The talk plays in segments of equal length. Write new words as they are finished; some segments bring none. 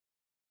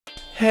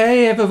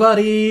Hey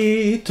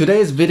everybody!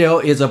 Today's video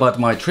is about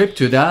my trip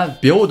to the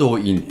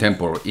Byōdōin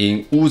Temple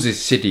in Uji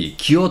City,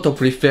 Kyoto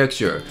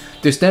prefecture.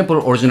 This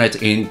temple originates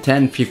in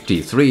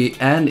 1053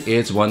 and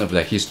is one of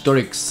the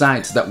historic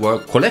sites that were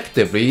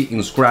collectively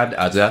inscribed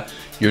as a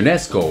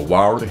UNESCO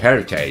World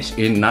Heritage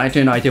in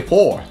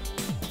 1994.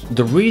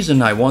 The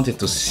reason I wanted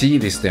to see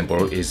this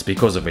temple is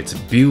because of its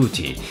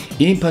beauty,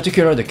 in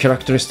particular the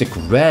characteristic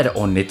red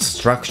on its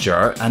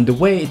structure and the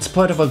way it's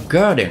part of a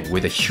garden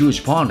with a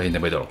huge pond in the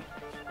middle.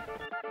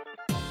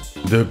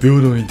 The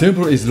Byōdōin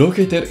Temple is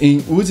located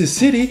in Uji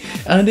City,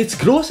 and its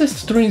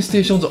closest train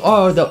stations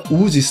are the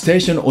Uji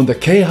Station on the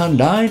Keihan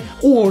line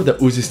or the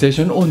Uji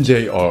Station on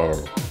JR.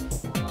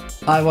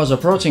 I was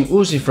approaching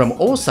Uji from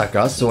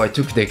Osaka, so I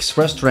took the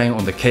express train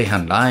on the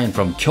Keihan line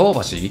from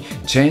Kyobashi,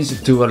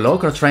 changed to a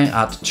local train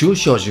at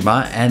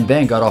Chushojima, and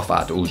then got off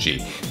at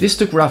Uji. This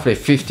took roughly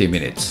 50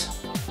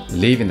 minutes.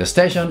 Leaving the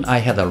station, I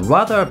had a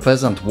rather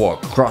pleasant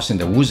walk crossing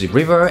the Uji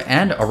River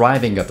and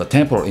arriving at the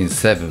temple in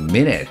 7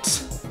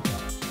 minutes.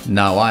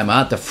 Now I'm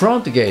at the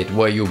front gate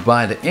where you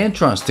buy the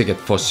entrance ticket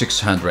for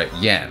 600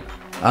 yen.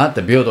 At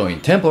the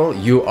Byōdōin Temple,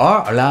 you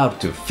are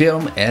allowed to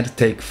film and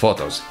take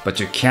photos, but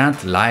you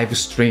can't live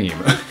stream.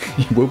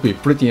 It would be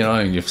pretty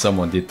annoying if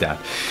someone did that.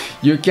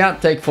 You can't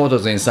take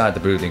photos inside the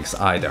buildings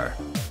either.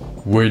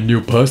 When you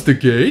pass the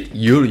gate,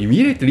 you'll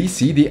immediately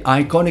see the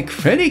iconic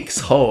Phoenix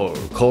Hall,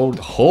 called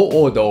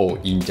Hō-do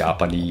in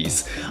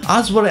Japanese,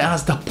 as well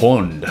as the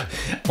pond.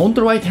 On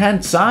the right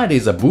hand side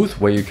is a booth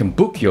where you can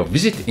book your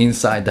visit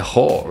inside the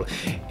hall.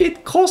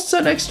 It costs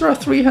an extra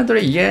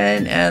 300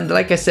 yen, and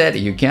like I said,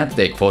 you can't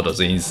take photos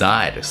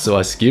inside, so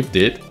I skipped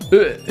it.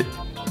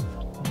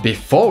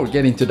 Before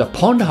getting to the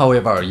pond,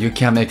 however, you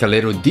can make a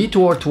little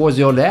detour towards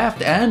your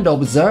left and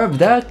observe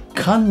the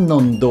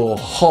Kannon-do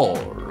Hall.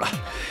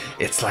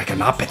 It's like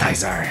an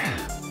appetizer.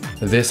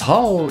 This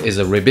hall is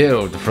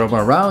rebuilt from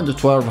around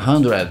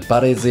 1200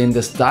 but is in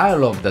the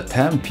style of the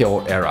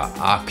Tenpyo era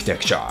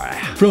architecture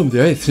from the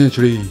 8th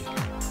century.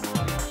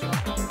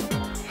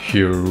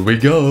 Here we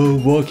go,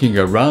 walking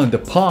around the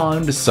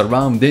pond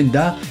surrounding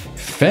the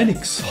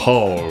Phoenix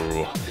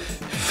Hall.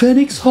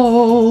 Phoenix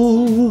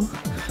Hall!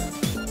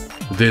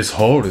 This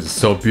hall is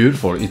so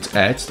beautiful, it's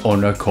etched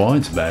on our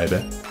coins,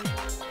 baby.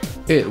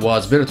 It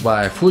was built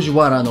by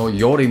Fujiwara no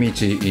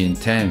Yorimichi in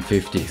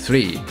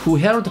 1053, who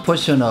held the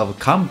position of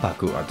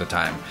Kanpaku at the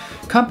time.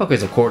 Kanpaku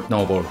is a court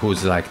noble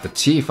who's like the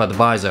chief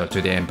advisor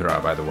to the emperor,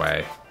 by the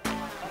way.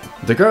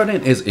 The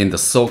garden is in the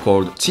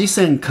so-called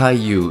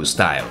Chisen-kaiyu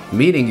style,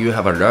 meaning you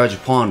have a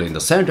large pond in the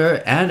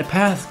center and a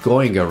path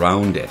going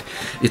around it.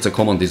 It's a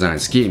common design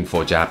scheme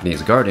for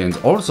Japanese gardens,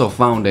 also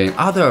found in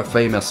other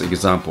famous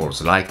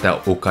examples like the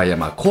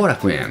Okayama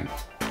Korakuen.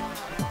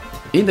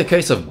 In the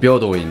case of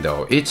Byōdōin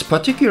though, it's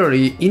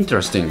particularly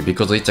interesting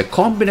because it's a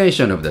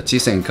combination of the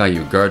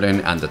Chisen-kaiyu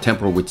garden and the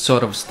temple which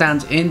sort of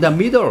stands in the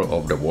middle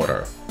of the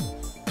water.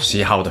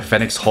 See how the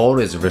Phoenix Hall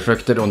is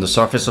reflected on the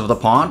surface of the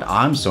pond?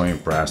 I'm so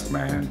impressed,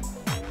 man.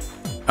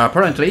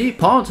 Apparently,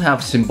 ponds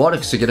have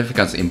symbolic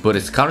significance in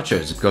Buddhist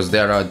cultures because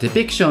there are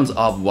depictions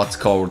of what's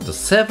called the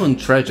Seven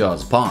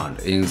Treasures Pond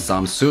in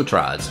some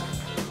sutras.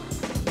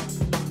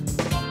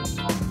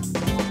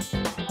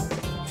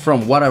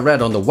 From what I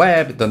read on the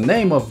web, the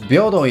name of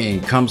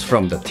Byōdōin comes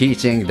from the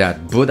teaching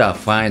that Buddha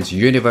finds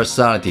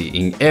universality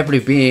in every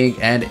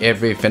being and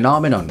every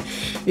phenomenon.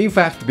 In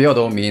fact,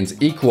 Byōdō means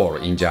equal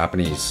in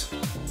Japanese.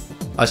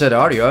 I said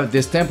earlier,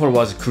 this temple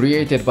was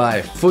created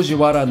by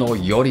Fujiwara no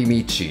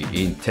Yorimichi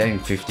in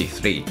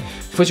 1053.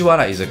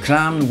 Fujiwara is a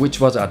clan which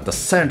was at the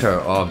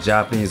center of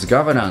Japanese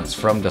governance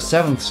from the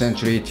 7th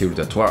century till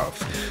the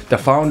 12th. The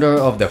founder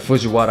of the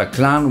Fujiwara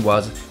clan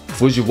was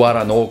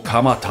Fujiwara no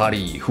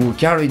Kamatari, who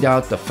carried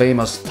out the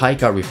famous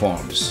Taika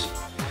reforms.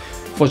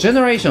 For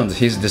generations,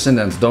 his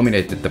descendants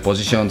dominated the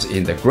positions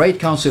in the Great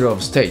Council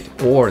of State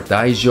or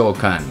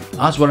Daijōkan,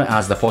 as well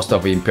as the post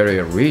of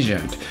Imperial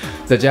Regent.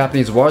 The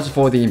Japanese words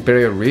for the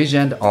Imperial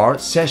Regent are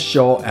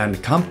Sessho and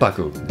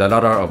Kanpaku, the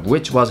latter of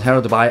which was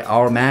held by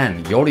our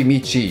man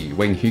Yorimichi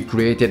when he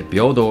created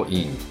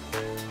Byōdōin.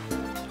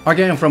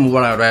 Again, from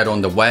what I read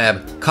on the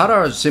web,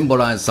 colors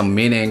symbolize some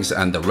meanings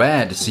and the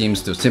red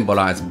seems to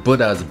symbolize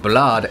Buddha's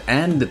blood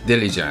and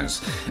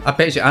diligence. A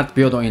page at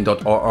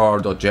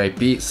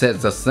byodoin.or.jp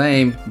says the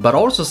same, but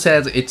also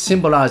says it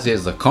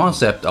symbolizes the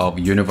concept of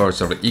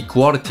universal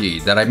equality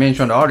that I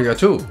mentioned earlier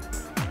too.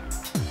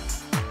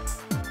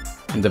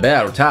 The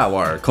bell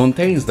tower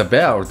contains the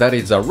bell that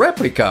is a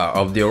replica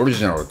of the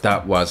original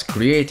that was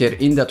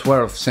created in the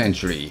 12th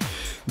century.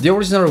 The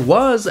original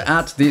was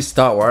at this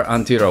tower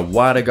until a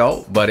while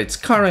ago, but it's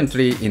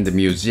currently in the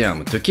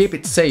museum to keep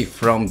it safe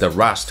from the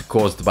rust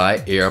caused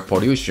by air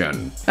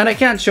pollution. And I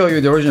can't show you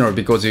the original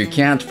because you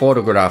can't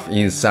photograph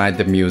inside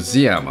the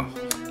museum.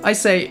 I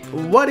say,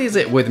 what is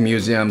it with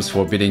museums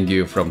forbidding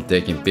you from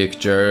taking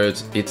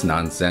pictures? It's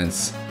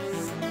nonsense.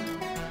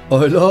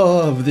 I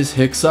love this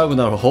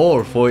hexagonal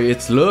hall for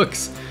its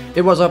looks.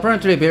 It was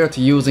apparently built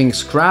using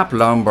scrap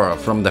lumber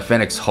from the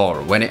Phoenix Hall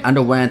when it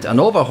underwent an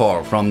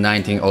overhaul from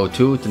 1902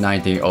 to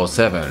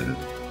 1907.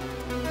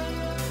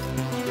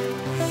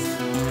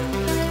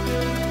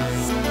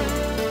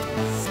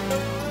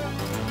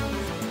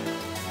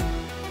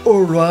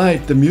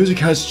 Alright, the music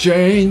has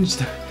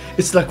changed.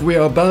 It's like we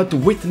are about to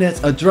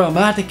witness a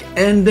dramatic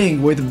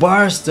ending with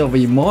bursts of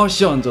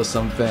emotions or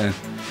something.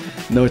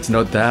 No, it's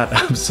not that.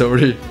 I'm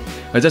sorry.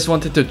 I just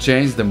wanted to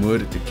change the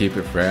mood to keep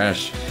it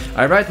fresh.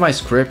 I write my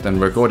script and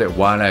record it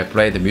while I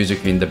play the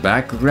music in the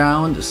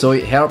background, so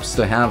it helps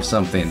to have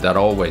something that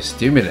always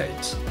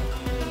stimulates.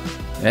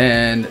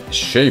 And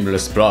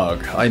shameless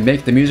plug, I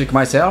make the music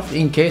myself.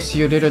 In case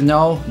you didn't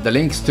know, the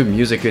links to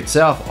music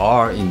itself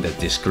are in the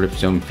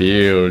description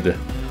field.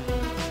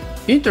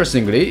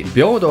 Interestingly,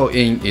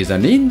 Byōdōin is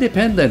an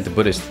independent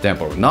Buddhist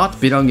temple,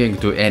 not belonging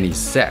to any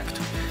sect.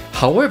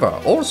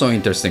 However, also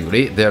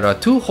interestingly, there are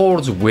two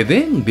halls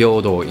within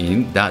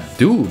Byōdōin that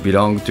do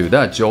belong to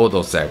the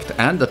Jodo sect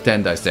and the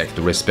Tendai sect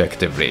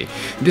respectively.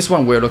 This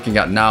one we're looking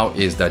at now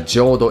is the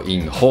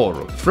Jodo-in Hall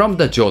from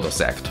the Jodo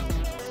sect.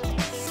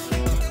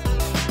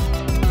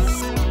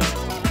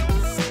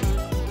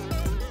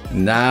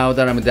 Now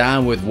that I'm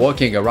done with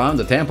walking around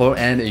the temple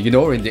and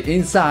ignoring the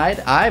inside,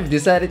 I've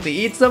decided to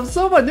eat some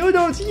soba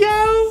noodles,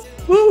 yo!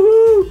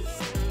 Woohoo!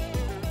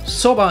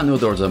 Soba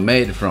noodles are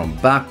made from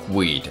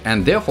buckwheat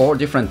and therefore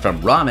different from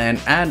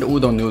ramen and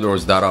udon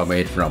noodles that are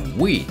made from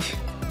wheat.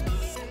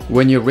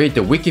 When you read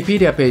the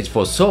Wikipedia page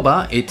for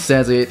soba, it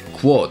says it,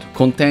 quote,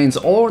 contains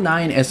all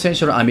 9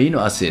 essential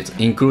amino acids,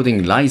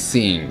 including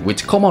lysine,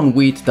 which common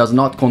wheat does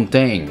not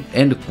contain,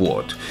 end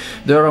quote.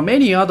 There are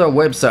many other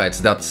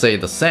websites that say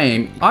the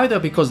same, either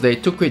because they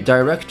took it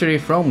directly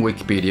from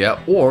Wikipedia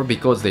or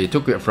because they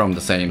took it from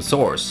the same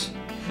source.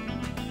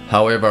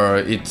 However,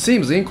 it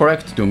seems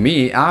incorrect to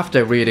me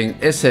after reading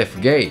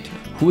SF Gate,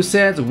 who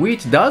says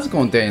wheat does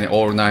contain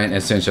all 9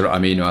 essential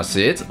amino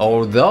acids,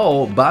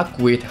 although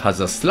buckwheat has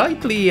a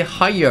slightly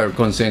higher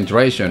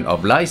concentration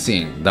of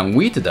lysine than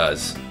wheat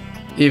does.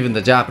 Even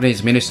the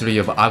Japanese Ministry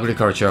of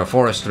Agriculture,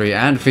 Forestry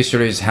and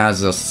Fisheries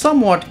has a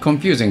somewhat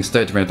confusing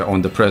statement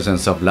on the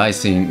presence of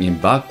lysine in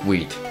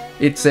buckwheat.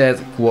 It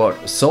says,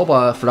 quote,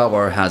 soba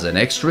flour has an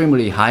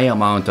extremely high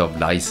amount of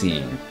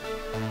lysine.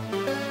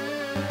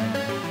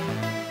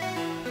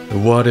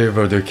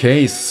 Whatever the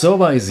case,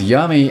 soba is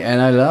yummy and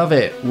I love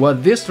it.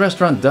 What this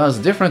restaurant does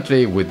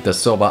differently with the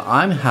soba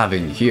I'm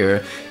having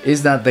here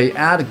is that they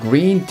add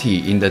green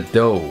tea in the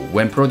dough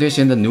when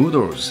producing the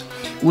noodles.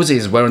 Uzi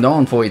is well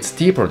known for its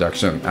tea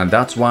production, and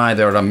that's why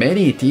there are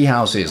many tea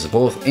houses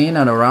both in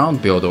and around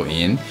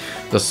Byōdōin.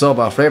 The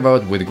soba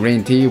flavored with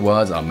green tea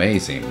was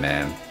amazing,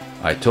 man.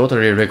 I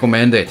totally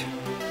recommend it.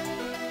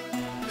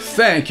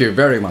 Thank you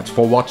very much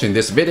for watching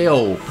this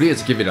video.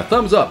 Please give it a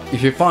thumbs up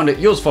if you found it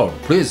useful.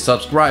 Please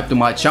subscribe to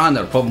my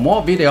channel for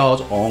more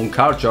videos on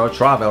culture,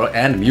 travel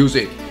and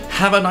music.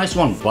 Have a nice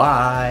one.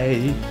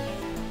 Bye.